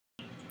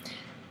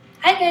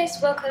Hi guys,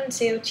 welcome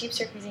to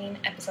Cheapster Cuisine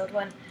episode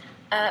 1.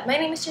 My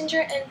name is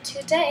Ginger and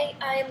today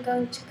I am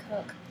going to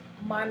cook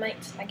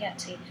Marmite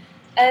spaghetti.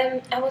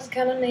 I was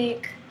gonna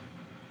make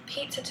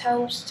pizza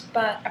toast,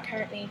 but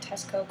apparently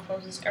Tesco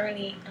closes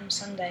early on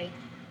Sunday,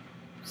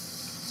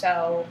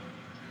 so,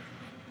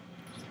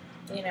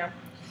 you know,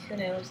 who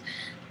knows.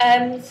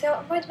 So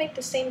I'm going to make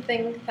the same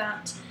thing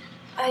that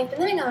I've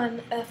been living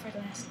on for the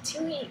last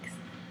 2 weeks.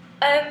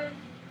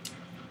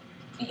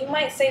 You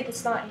might say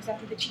that's not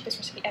exactly the cheapest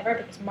recipe ever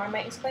because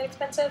Marmite is quite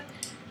expensive,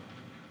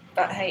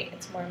 but hey,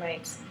 it's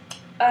Marmite.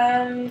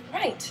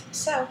 Right,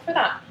 so for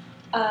that,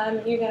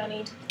 you're gonna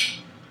need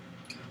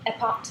a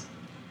pot,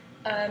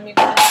 you're gonna need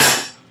a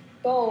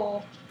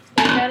bowl,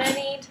 you're gonna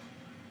need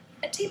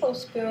a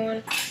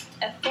tablespoon,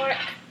 a fork,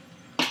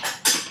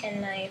 a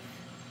knife,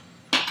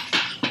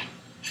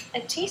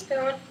 a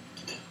teaspoon,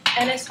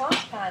 and a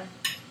saucepan,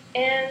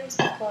 and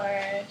of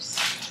course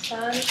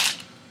some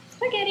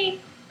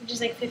spaghetti, which is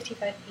like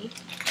 55p,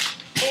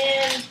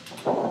 and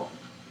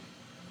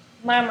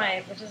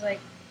Marmite, which is like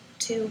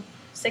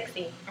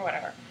 $2.60 or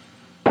whatever.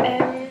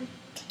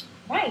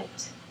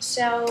 Right,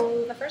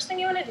 so the first thing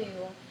you want to do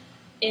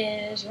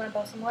is you want to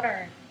boil some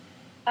water.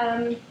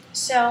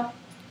 So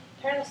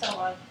turn the stove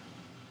on.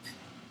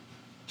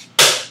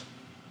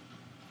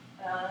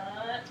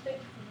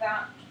 Pick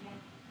that.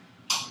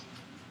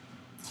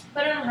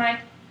 Put it on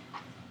high.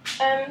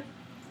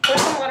 Pour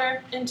some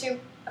water into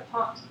a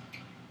pot.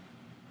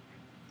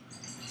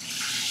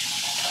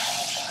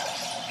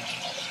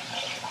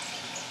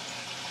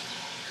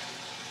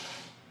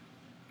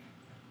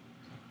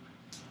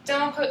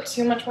 Don't put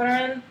too much water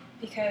in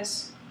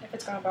because if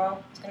it's gonna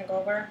boil, it's gonna go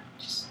over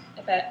just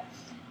a bit.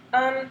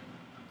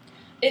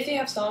 If you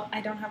have salt,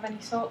 I don't have any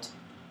salt,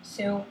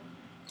 so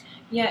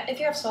yeah, if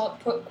you have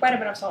salt, put quite a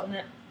bit of salt in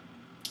it.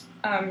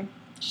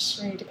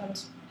 Just really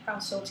depends how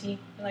salty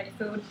you like your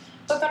food.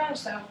 Put that on the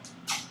stove.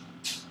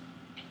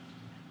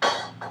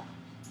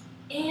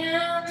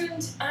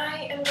 And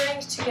I am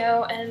going to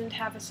go and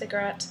have a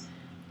cigarette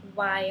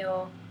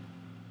while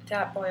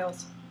that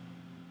boils.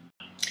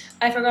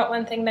 I forgot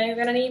one thing that you're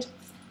gonna need.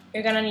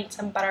 You're gonna need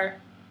some butter.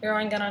 You're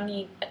only gonna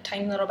need a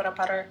tiny little bit of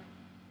butter,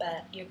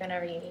 but you're gonna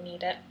really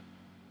need it.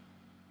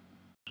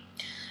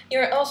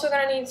 You're also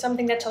gonna need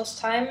something that tells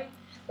time.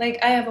 Like,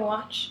 I have a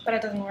watch, but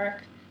it doesn't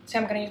work, so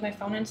I'm gonna use my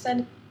phone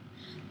instead.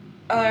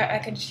 Or I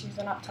could just use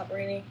a laptop,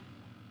 really.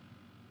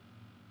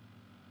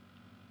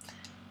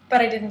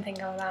 But I didn't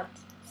think of that,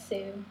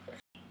 so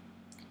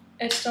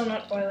it's still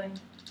not boiling.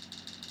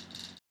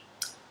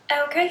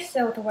 Okay,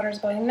 so the water's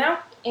boiling now,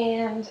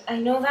 and I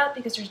know that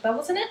because there's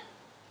bubbles in it.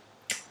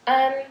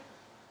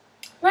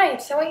 Right,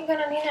 so what you're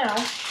gonna need now,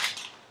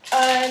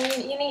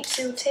 you need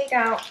to take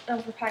out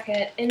of the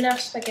packet enough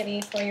spaghetti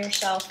for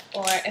yourself,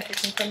 or if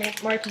it's for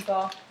more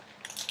people,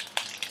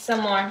 some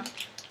more,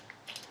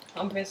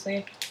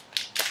 obviously.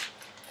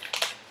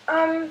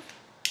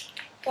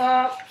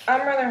 Well,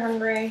 I'm rather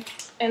hungry,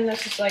 and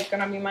this is like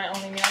gonna be my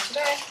only meal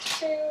today,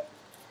 so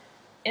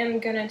I'm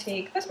gonna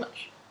take this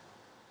much.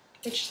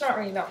 Which is not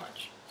really that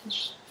much. It's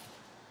just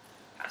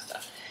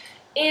pasta.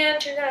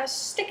 And you're gonna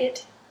stick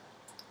it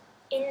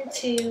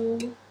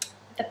into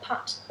the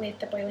pot with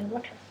the boiling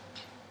water.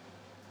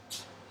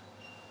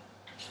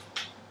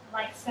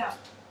 Like so.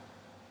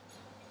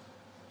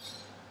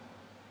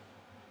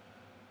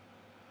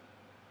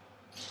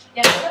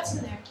 Yeah, so that's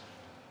in there.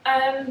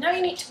 Now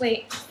you need to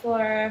wait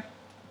for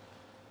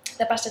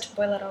the pasta to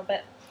boil a little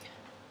bit.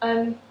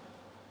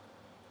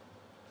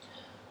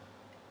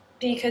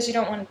 Because you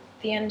don't want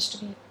the ends to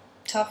be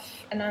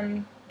tough and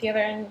then the other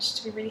ends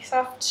to be really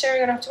soft, so you're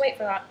gonna have to wait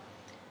for that.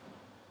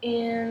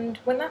 And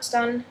when that's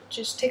done,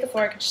 just take a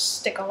fork and just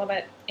stick all of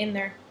it in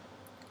there.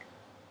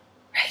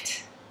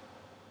 Right.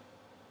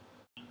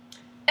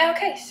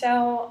 Okay,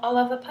 so all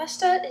of the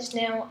pasta is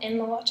now in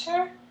the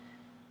water.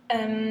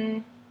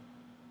 And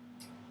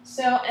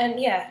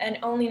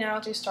only now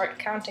to start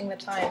counting the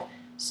time.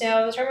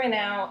 So the time right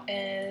now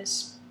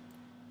is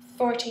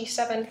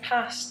 47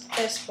 past.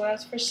 This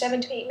was for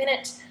 7 to 8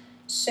 minutes.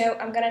 So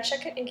I'm gonna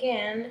check it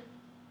again.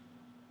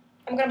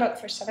 I'm gonna boil it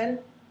for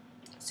 7.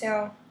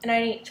 So, and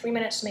I need 3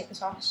 minutes to make the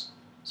sauce.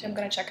 So I'm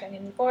gonna check it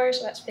again in 4,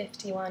 so that's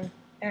 51.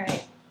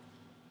 Alright.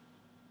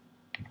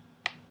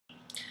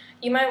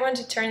 You might want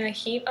to turn the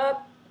heat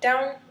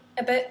down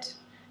a bit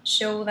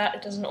so that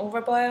it doesn't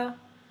overboil.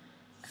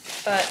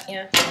 But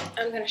yeah,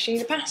 I'm gonna show you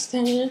the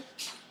pasta.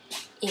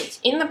 It's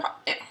in the pot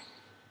now.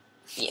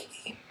 Yeah.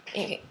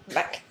 Okay,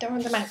 back down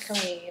the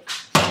microwave.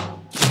 Yeah,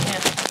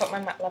 I put my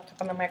laptop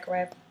on the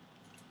microwave.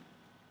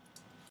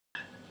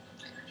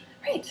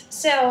 Right,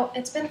 so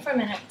it's been 4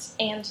 minutes,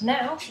 and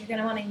now you're going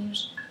to want to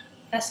use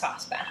a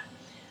saucepan.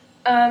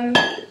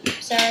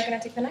 So you're going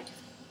to take the knife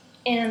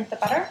and the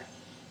butter,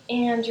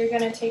 and you're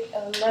going to take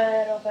a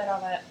little bit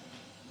of it.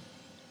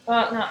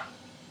 Well, no,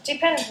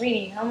 depends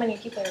really how many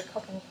people you're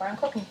cooking for. I'm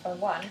cooking for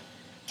 1,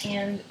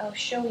 and I'll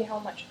show you how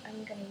much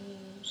I'm going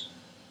to use.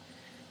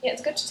 Yeah,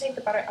 it's good to take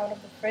the butter out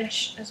of the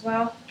fridge as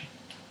well.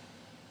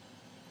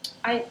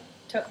 I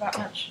took that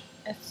much.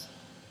 It's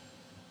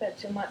a bit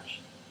too much.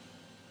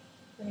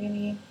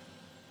 really.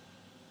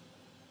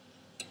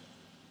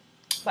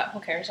 But who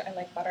cares? I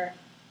like butter.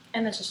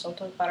 And this is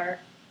salted butter,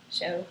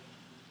 so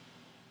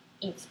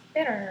it's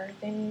better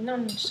than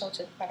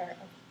non-salted butter.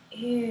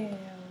 Ew,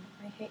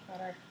 I hate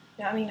butter.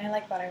 Yeah, I mean, I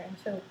like butter in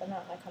food, but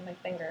not like on my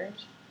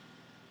fingers.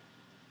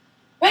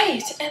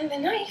 Right, and the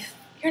knife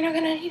you're not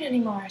gonna need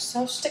anymore,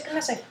 so stick in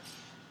the sink.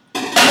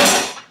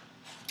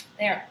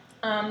 There.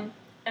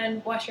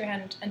 And wash your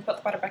hand and put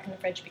the butter back in the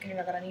fridge because you're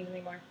not gonna need it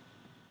anymore.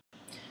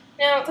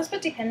 Now, this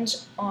bit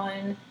depends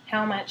on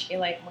how much you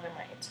like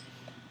Marmite.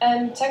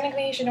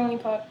 Technically you should only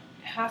put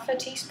half a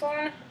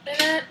teaspoon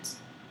in it,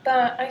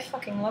 but I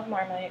fucking love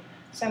Marmite,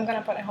 so I'm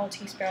gonna put a whole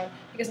teaspoon,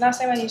 because last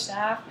time I used to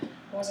have, it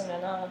wasn't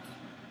enough.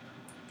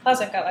 Plus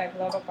I've got like a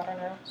lot of butter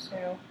now,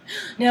 so...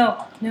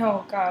 No,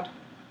 God.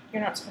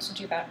 You're not supposed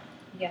to do that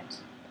yet.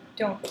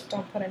 Don't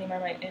put any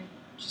Marmite in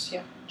just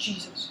yet.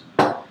 Jesus.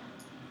 That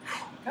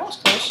was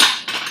close.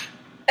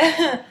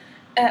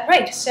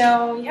 Right,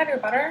 so you have your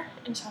butter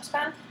in a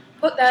saucepan.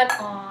 Put that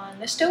on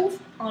the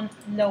stove on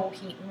low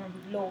heat. Remember,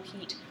 low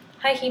heat.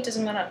 High heat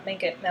doesn't gonna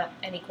make it melt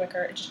any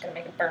quicker. It's just gonna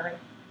make it burn,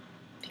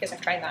 because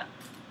I've tried that.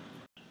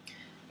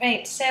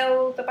 Right,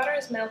 so the butter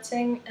is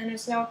melting, and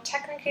it's now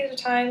technically the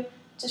time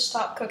to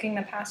stop cooking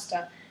the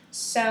pasta.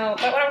 So,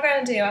 but what I'm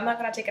gonna do, I'm not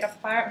gonna take it off the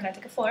fire. I'm gonna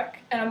take a fork,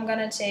 and I'm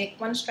gonna take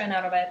one strand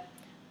out of it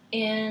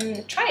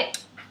and try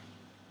it.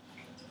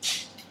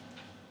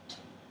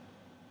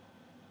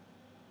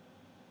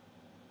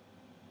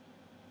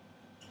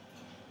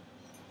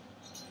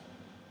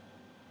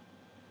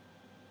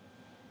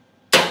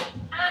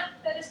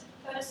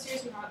 That is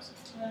seriously hot.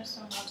 That is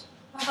so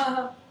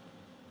hot.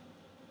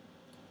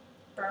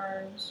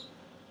 Burns.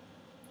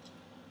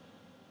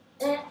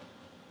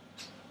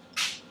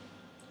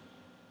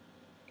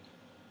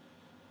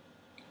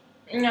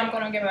 Yeah, I'm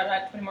gonna give it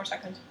like 20 more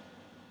seconds.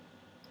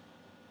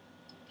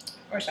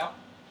 Or so.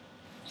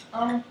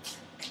 The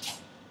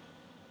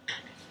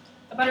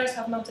butters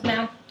have melted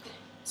now.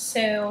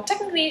 So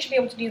technically you should be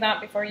able to do that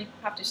before you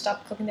have to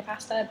stop cooking the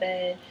pasta,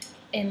 but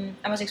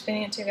I was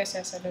explaining it to you guys, so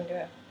I didn't do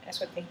it as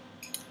quickly.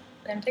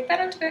 Then take that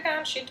into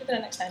account, shoot to the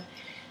next time.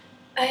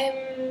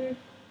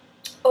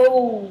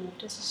 Oh,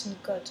 this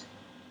isn't good.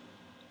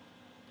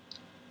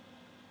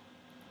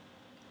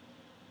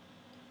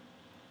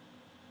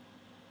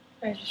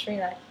 I just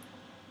realized.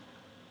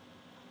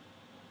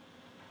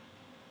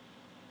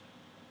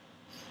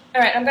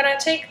 Alright, I'm gonna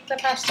take the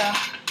pasta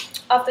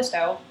off the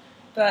stove,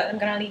 but I'm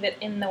gonna leave it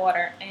in the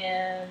water,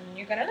 and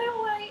you're gonna know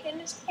why in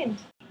a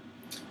second.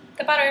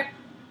 The butter,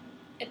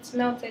 it's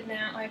melted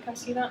now. I can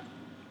see that.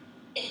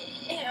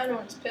 I don't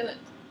want to spill it.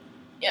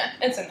 Yeah,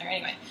 it's in there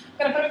anyway. I'm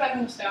gonna put it back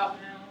on the stove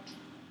now.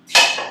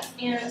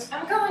 And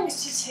I'm going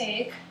to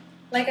take,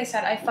 like I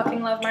said, I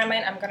fucking love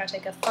Marmite. I'm gonna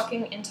take a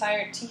fucking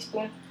entire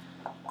teaspoon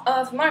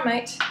of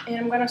Marmite, and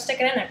I'm gonna stick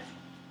it in there.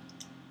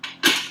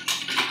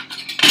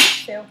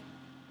 So,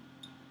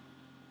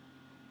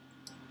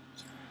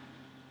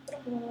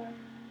 more.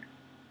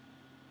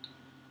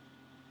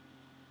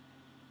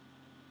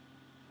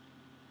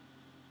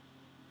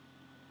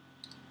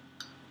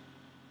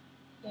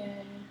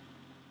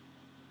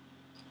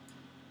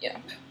 Yeah.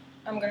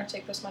 I'm gonna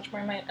take this much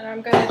Marmite, and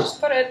I'm gonna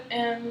just put it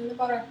in the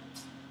butter.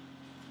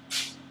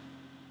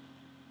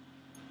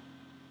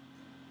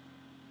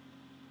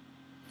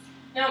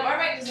 Now,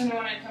 Marmite doesn't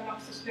want to come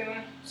off the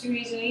spoon too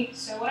easily,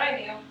 so what I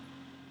do,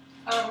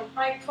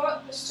 I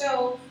put the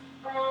stove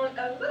on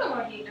a little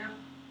more heat now.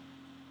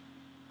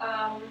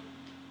 I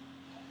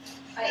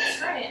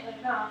turn it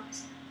like that,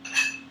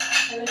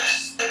 and then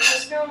just stick the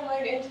spoon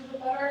right into the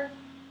butter.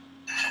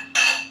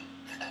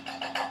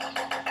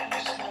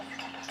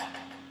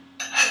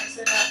 Mix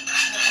it up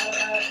a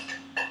little bit.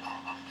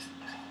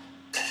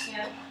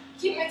 Yeah.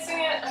 Keep mixing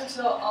it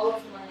until all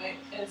of the Marmite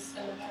is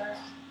in the butter,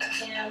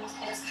 and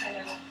it's kind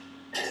of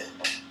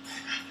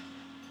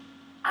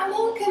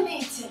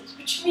amalgamated,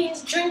 which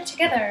means join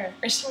together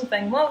or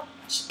something. Well,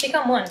 just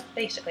become one,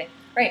 basically.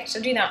 Right,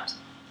 so do that.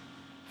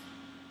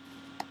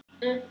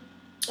 I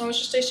was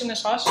just tasting the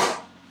sauce,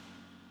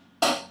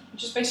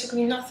 which is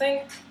basically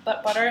nothing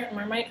but butter and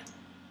Marmite.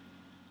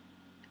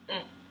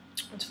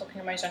 It's fucking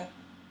amazing.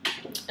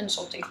 And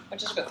salty,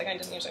 which is a good thing I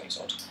didn't use any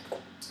salt.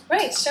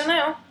 Right, so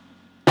now,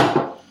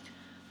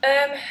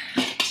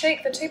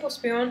 take the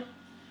tablespoon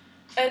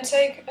and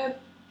take a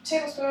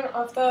tablespoon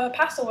of the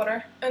pasta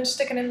water and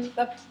stick it in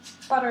the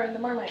butter and the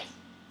Marmite.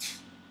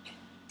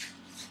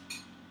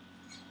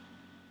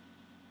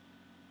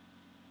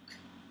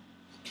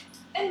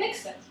 And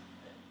mix it.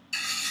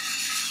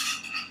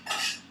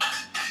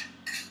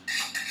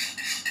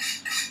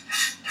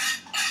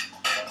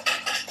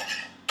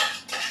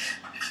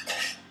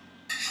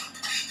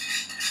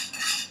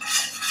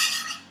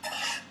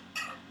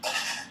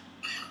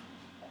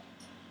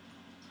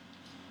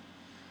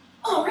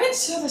 Alright,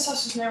 so the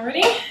sauce is now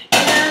ready,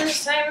 and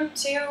it's time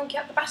to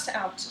get the pasta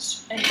out.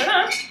 And for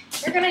that,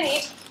 you're gonna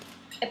need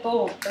a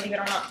bowl, believe it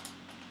or not.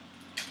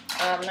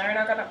 Now you're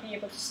not gonna be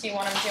able to see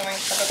what I'm doing,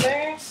 so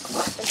there.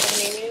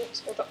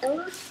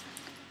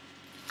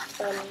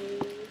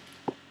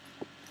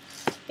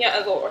 Yeah,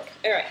 it will work.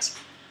 Alright.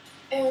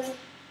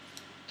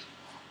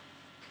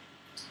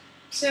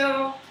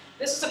 So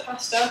this is the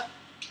pasta.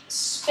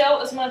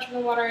 Spill as much of the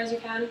water as you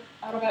can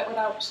out of it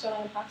without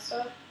spilling the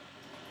pasta.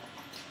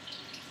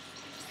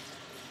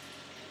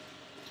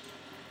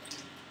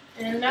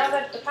 And now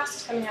that the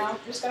pasta's coming out, I'm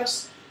just gonna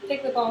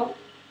take the bowl,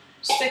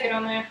 stick it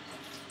on there.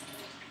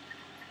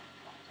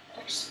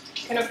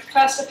 Just kind of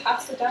press the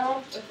pasta down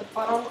with the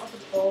bottom of the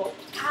bowl.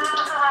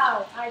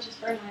 Ow! I just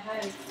burned my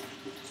hand.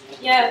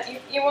 Yeah,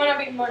 you want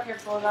to be more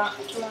careful of that.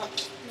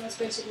 That's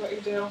basically what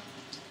you do.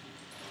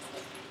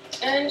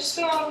 And just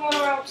spill all the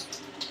water out.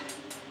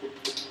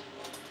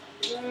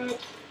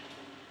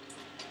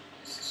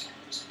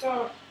 Just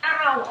don't.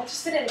 Ow! I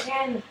just did it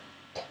again.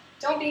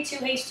 Don't be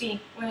too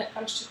hasty when it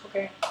comes to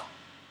cooking.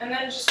 And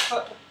then just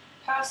put the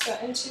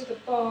pasta into the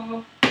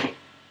bowl.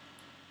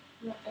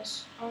 That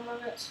is all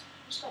of it.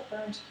 Just got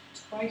burned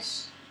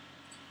twice.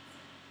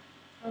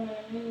 And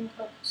then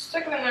cook.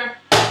 Stick them in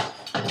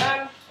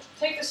there.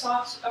 Take the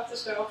sauce off the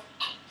stove.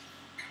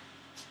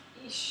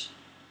 Yeesh.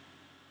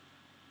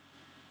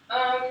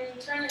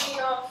 Turn the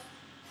heat off.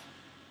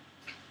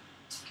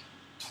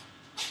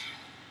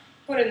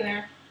 Put it in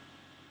there.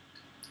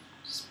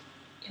 Just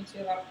into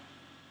that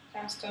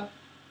pasta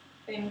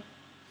thing.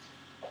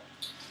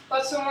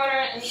 Put some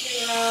water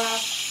into the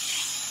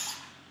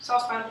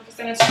saucepan because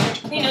then it's going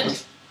to clean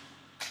it.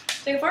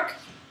 Take a fork.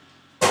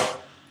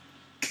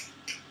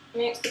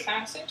 Mix the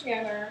pasta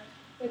together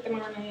with the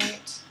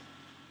Marmite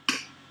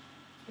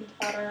and the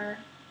butter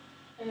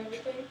and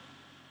everything.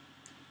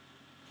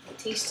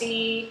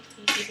 Tasty,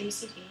 tasty,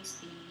 tasty,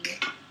 tasty,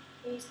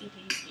 tasty,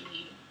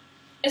 tasty.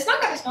 It's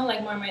not gonna smell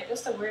like Marmite.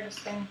 That's the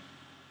weirdest thing.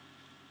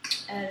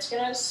 It's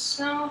gonna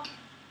smell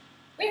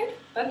weird,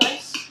 but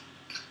nice.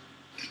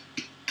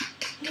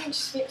 And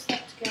just mix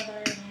that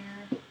together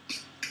there.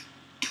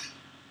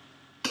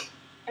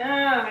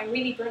 Ah, I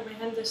really burnt my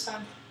hand this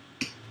time.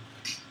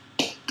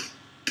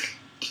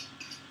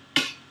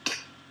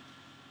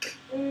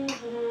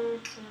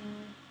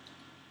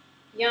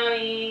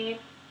 Yummy.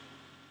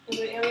 Is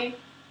it yummy?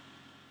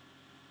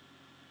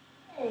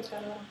 Oh, it's got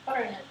a little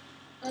butter in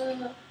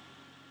it.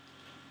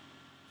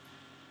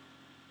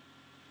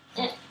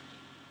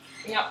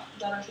 Yeah,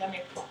 that is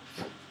yummy.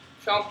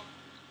 So,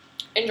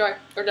 enjoy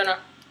your dinner.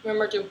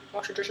 Remember to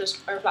wash your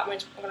dishes or your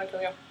flatmates are gonna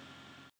kill you.